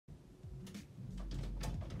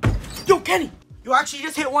Kenny! You actually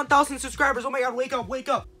just hit 1,000 subscribers. Oh my god, wake up, wake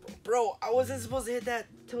up. Bro, I wasn't supposed to hit that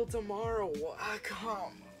till tomorrow.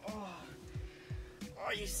 Come. Oh.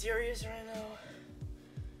 Are you serious right now?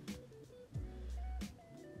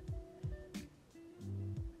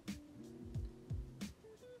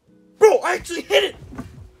 Bro, I actually hit it!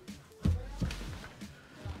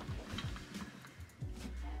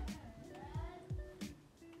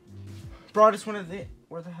 Bro, I just wanted to...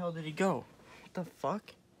 Where the hell did he go? What the fuck?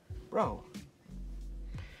 Bro.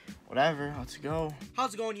 Whatever, let's go.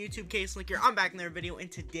 How's it going, YouTube? KSlinky. I'm back in another video, and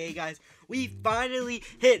today, guys, we finally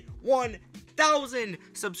hit 1,000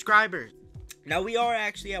 subscribers. Now, we are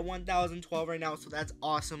actually at 1,012 right now, so that's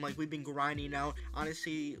awesome. Like, we've been grinding out.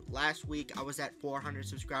 Honestly, last week, I was at 400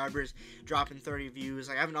 subscribers, dropping 30 views.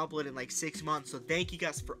 Like, I haven't uploaded in, like, 6 months, so thank you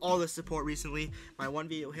guys for all the support recently. My one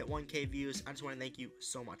video hit 1K views. I just want to thank you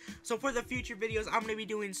so much. So, for the future videos, I'm going to be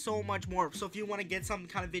doing so much more. So, if you want to get some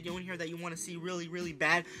kind of video in here that you want to see really, really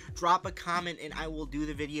bad, drop a comment, and I will do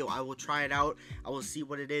the video. I will try it out. I will see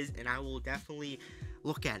what it is, and I will definitely...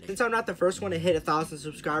 look at it. Since I'm not the first one to hit 1,000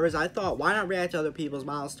 subscribers, I thought, why not react to other people's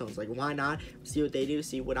milestones? Like, why not see what they do,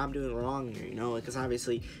 see what I'm doing wrong here, you know? Because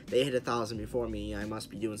obviously, they hit 1,000 before me. I must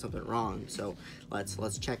be doing something wrong. So,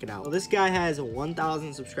 let's check it out. Well, this guy has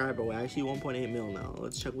 1,000 subscribers. We're actually 1.8 mil now.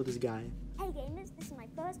 Let's check with this guy. Hey gamers, this is my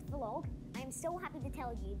first vlog. I am so happy to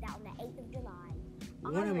tell you that on the 8th of July,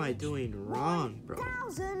 what am I doing wrong, bro?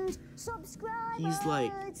 1,000 subscribers! He's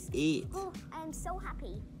like 8. Oh, I am so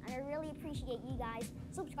happy, and I really appreciate you guys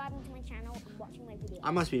subscribing to my channel and watching my videos. I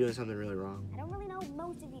must be doing something really wrong. I don't really know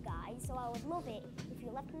most of you guys, so I would love it if you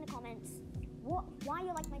left in the comments why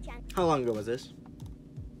you like my channel. How long ago was this?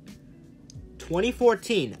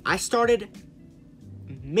 2014. I started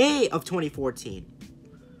May of 2014.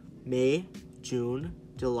 May, June,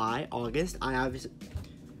 July, August. I obviously...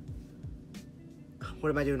 What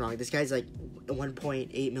am I doing wrong? This guy's like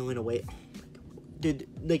 1.8 million away. Oh my God. Dude,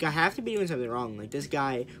 like, I have to be doing something wrong. Like, this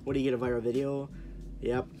guy, what do you get, a viral video?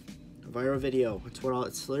 Yep. A viral video. It's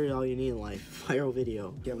literally all you need in life. Viral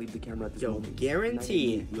video. Can't leave the camera at this Yo, moment.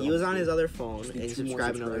 guarantee he was on his other phone and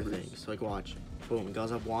subscribing to other things. So, like, watch. Boom. It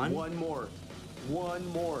goes up one. One more.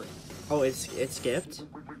 Oh, it's skipped.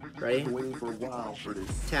 Ready? I'm waiting for a while for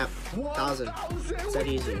this. Tap. 1,000. It's that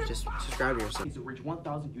easy. Just subscribe to yourself. To reach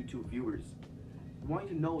 1,000 YouTube viewers. We want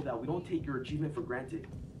you to know that we don't take your achievement for granted.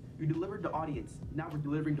 You delivered the audience. Now we're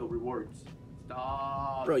delivering the rewards.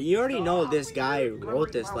 Stop. Bro, you already know this guy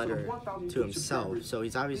wrote this letter to himself, so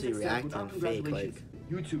he's obviously reacting fake. Like,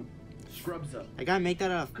 YouTube scrubs up. I gotta make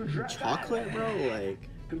that out of chocolate, bro. Like,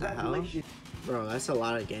 what the hell? Bro, that's a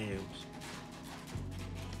lot of games.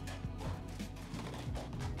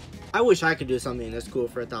 I wish I could do something that's cool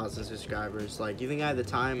for 1,000 subscribers. Like, you think I have the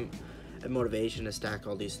time and motivation to stack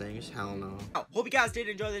all these things? Hell no. Hope you guys did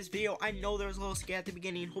enjoy this video. I know there was a little scare at the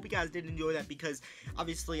beginning. Hope you guys did enjoy that because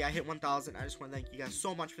obviously I hit 1,000. I just want to thank you guys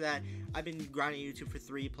so much for that. I've been grinding YouTube for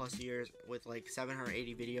 3+ years with like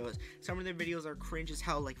 780 videos. Some of their videos are cringe as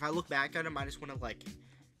hell. Like, if I look back at them, I just want to like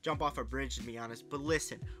jump off a bridge, to be honest. But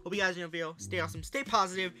listen, hope you guys enjoyed the video. Stay awesome, stay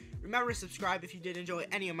positive. Remember to subscribe if you did enjoy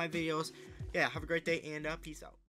any of my videos. Yeah, have a great day and peace out.